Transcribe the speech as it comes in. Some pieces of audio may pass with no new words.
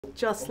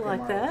Just Okay, like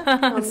Margo.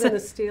 that. I'm going to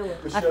steal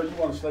it. Michelle, you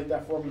want to slate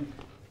that for me?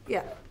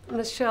 Yeah.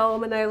 Michelle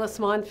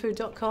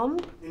ManelisMindfood.com.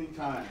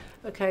 Anytime.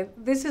 Okay,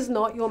 this is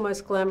not your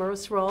most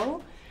glamorous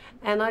role,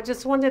 and I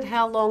just wondered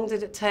how long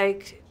did it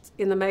take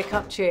in the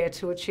makeup chair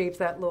to achieve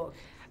that look?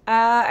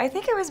 I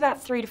think it was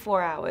about 3 to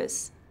 4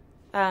 hours.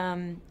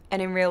 And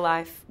in real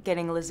life,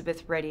 getting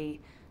Elizabeth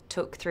ready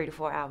took 3 to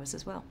 4 hours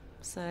as well.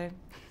 So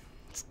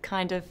it's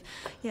kind of,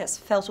 yes,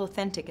 felt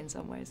authentic in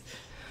some ways.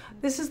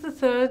 This is the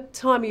third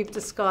time you've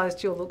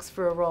disguised your looks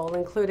for a role,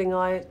 including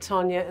I,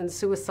 Tonya and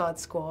Suicide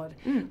Squad,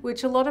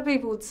 which a lot of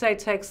people would say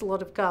takes a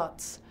lot of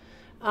guts.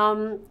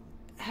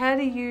 How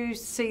do you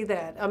see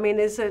that? I mean,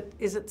 is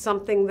it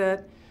something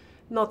that,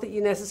 not that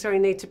you necessarily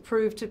need to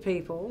prove to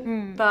people,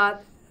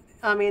 but,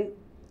 I mean,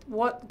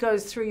 what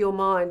goes through your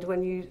mind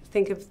when you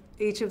think of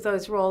each of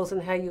those roles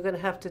and how you're going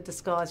to have to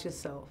disguise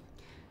yourself?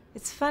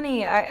 It's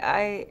funny.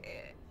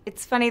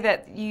 It's funny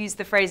that you use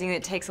the phrasing that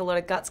it takes a lot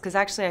of guts, because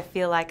actually I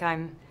feel like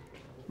I'm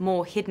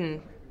more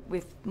hidden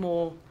with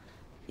more,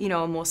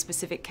 a more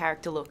specific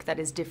character look that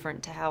is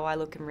different to how I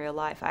look in real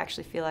life. I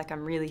actually feel like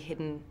I'm really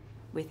hidden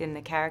within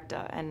the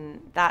character,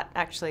 and that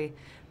actually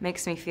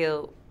makes me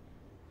feel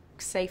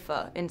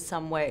safer in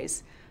some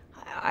ways.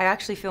 I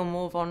actually feel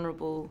more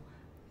vulnerable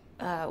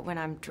when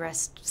I'm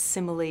dressed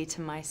similarly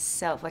to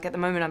myself. Like at the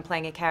moment I'm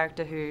playing a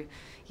character who,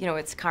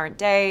 it's current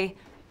day,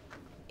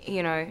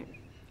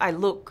 I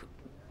look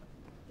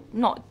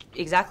not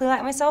exactly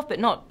like myself, but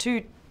not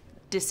too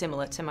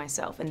dissimilar to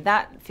myself, and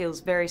that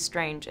feels very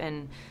strange,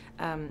 and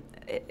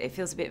it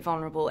feels a bit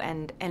vulnerable,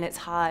 and it's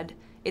hard.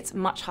 It's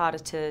much harder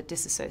to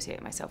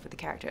disassociate myself with the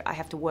character. I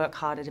have to work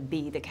harder to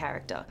be the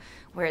character,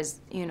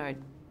 whereas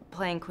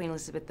playing Queen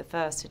Elizabeth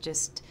I,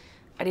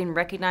 I didn't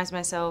recognize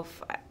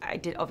myself. I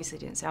obviously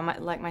didn't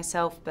sound like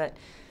myself, but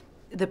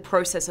the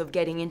process of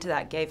getting into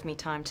that gave me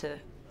time to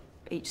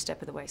each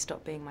step of the way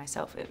stop being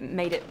myself. It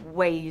made it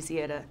way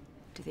easier to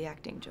do the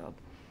acting job.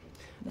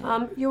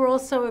 You're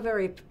also a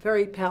very,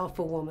 very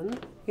powerful woman.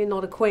 You're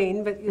not a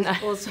queen, but you're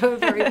also a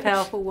very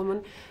powerful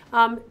woman.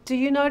 Do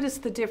you notice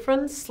the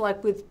difference?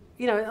 Like with,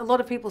 a lot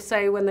of people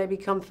say when they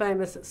become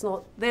famous, it's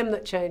not them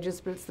that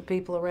changes, but it's the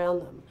people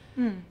around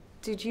them.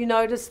 Did you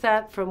notice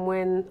that from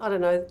when, I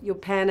don't know, your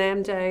Pan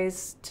Am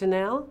days to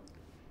now?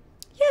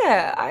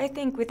 Yeah, I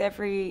think with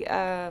every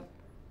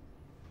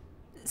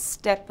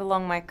step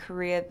along my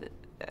career,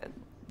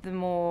 the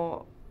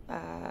more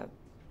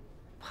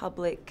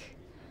public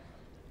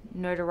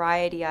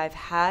notoriety I've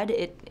had,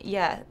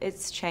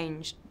 it's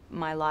changed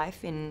my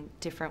life in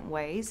different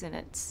ways, and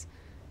it's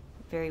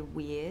very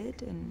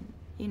weird, and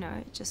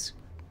it just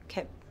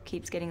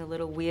keeps getting a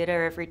little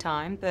weirder every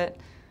time, but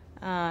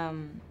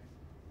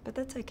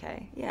that's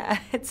okay. Yeah,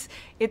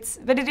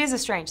 but it is a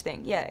strange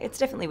thing. Yeah, it's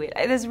definitely weird.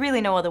 There's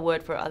really no other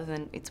word for it other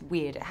than it's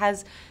weird.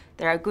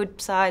 There are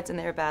good sides and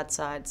there are bad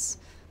sides,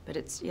 but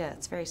it's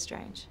very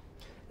strange.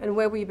 And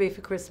where will you be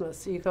for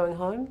Christmas? Are you going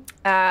home?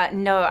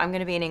 No, I'm going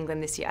to be in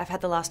England this year. I've had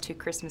the last 2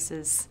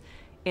 Christmases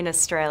in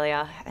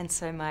Australia, and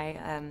so my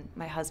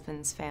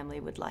husband's family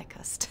would like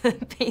us to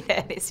be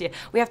there this year.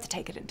 We have to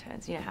take it in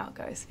turns. You know how it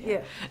goes.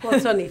 Yeah. Well,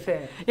 it's only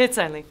fair. It's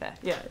only fair.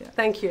 Yeah.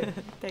 Thank you.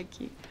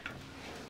 Thank you.